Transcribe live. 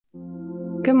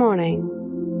Good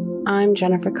morning. I'm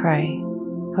Jennifer Cray,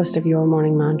 host of Your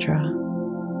Morning Mantra.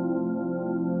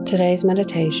 Today's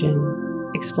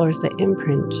meditation explores the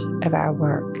imprint of our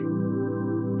work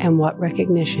and what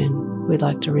recognition we'd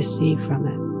like to receive from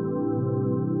it.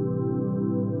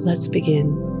 Let's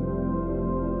begin.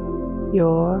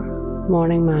 Your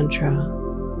morning mantra.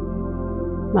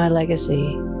 My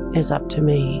legacy is up to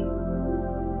me.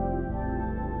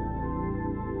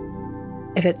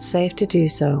 If it's safe to do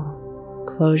so,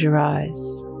 close your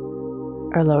eyes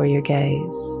or lower your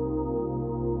gaze.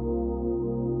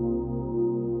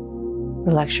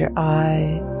 Relax your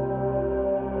eyes,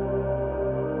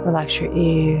 relax your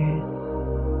ears,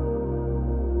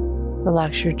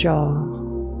 relax your jaw.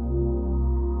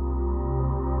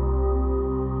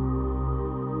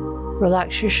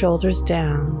 Relax your shoulders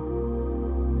down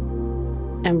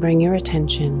and bring your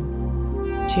attention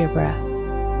to your breath.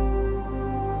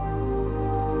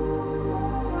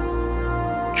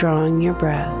 Drawing your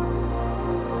breath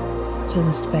to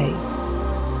the space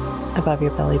above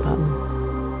your belly button.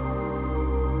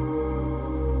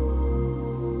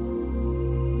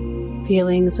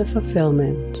 Feelings of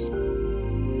fulfillment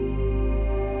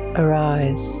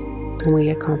arise when we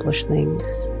accomplish things.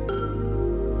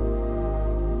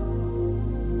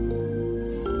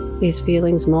 These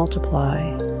feelings multiply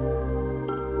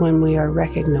when we are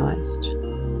recognized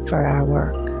for our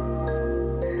work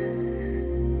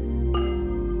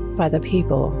by the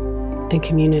people and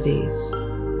communities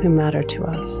who matter to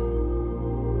us.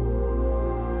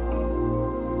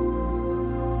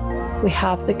 We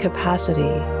have the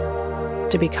capacity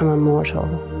to become immortal,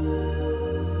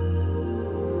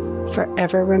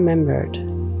 forever remembered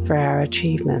for our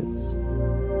achievements,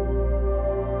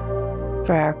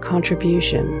 for our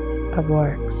contribution of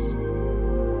works,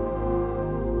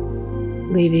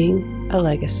 leaving a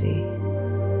legacy.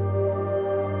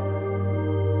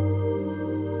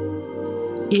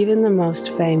 Even the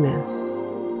most famous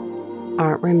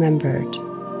aren't remembered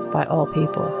by all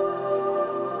people,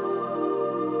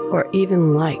 or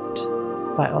even liked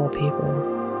by all people.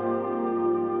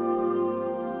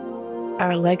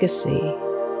 Our legacy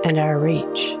and our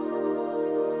reach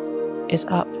is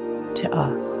up to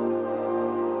us.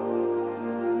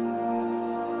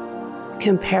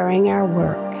 Comparing our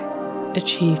work,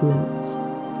 achievements,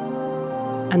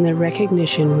 and the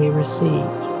recognition we receive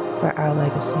for our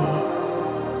legacy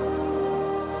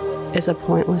is a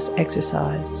pointless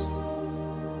exercise.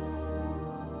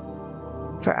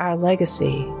 For our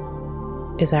legacy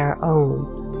is our own.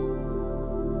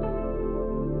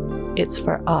 It's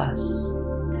for us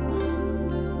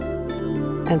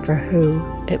and for who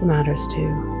it matters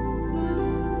to.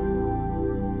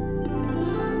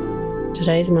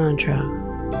 Today's mantra,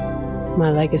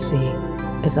 my legacy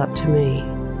is up to me.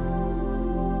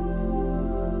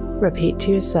 Repeat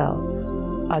to yourself,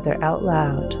 either out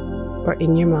loud or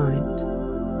in your mind,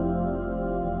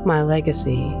 my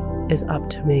legacy is up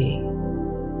to me.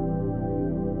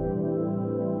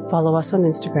 Follow us on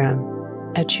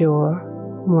Instagram at Your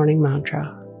Morning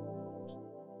Mantra.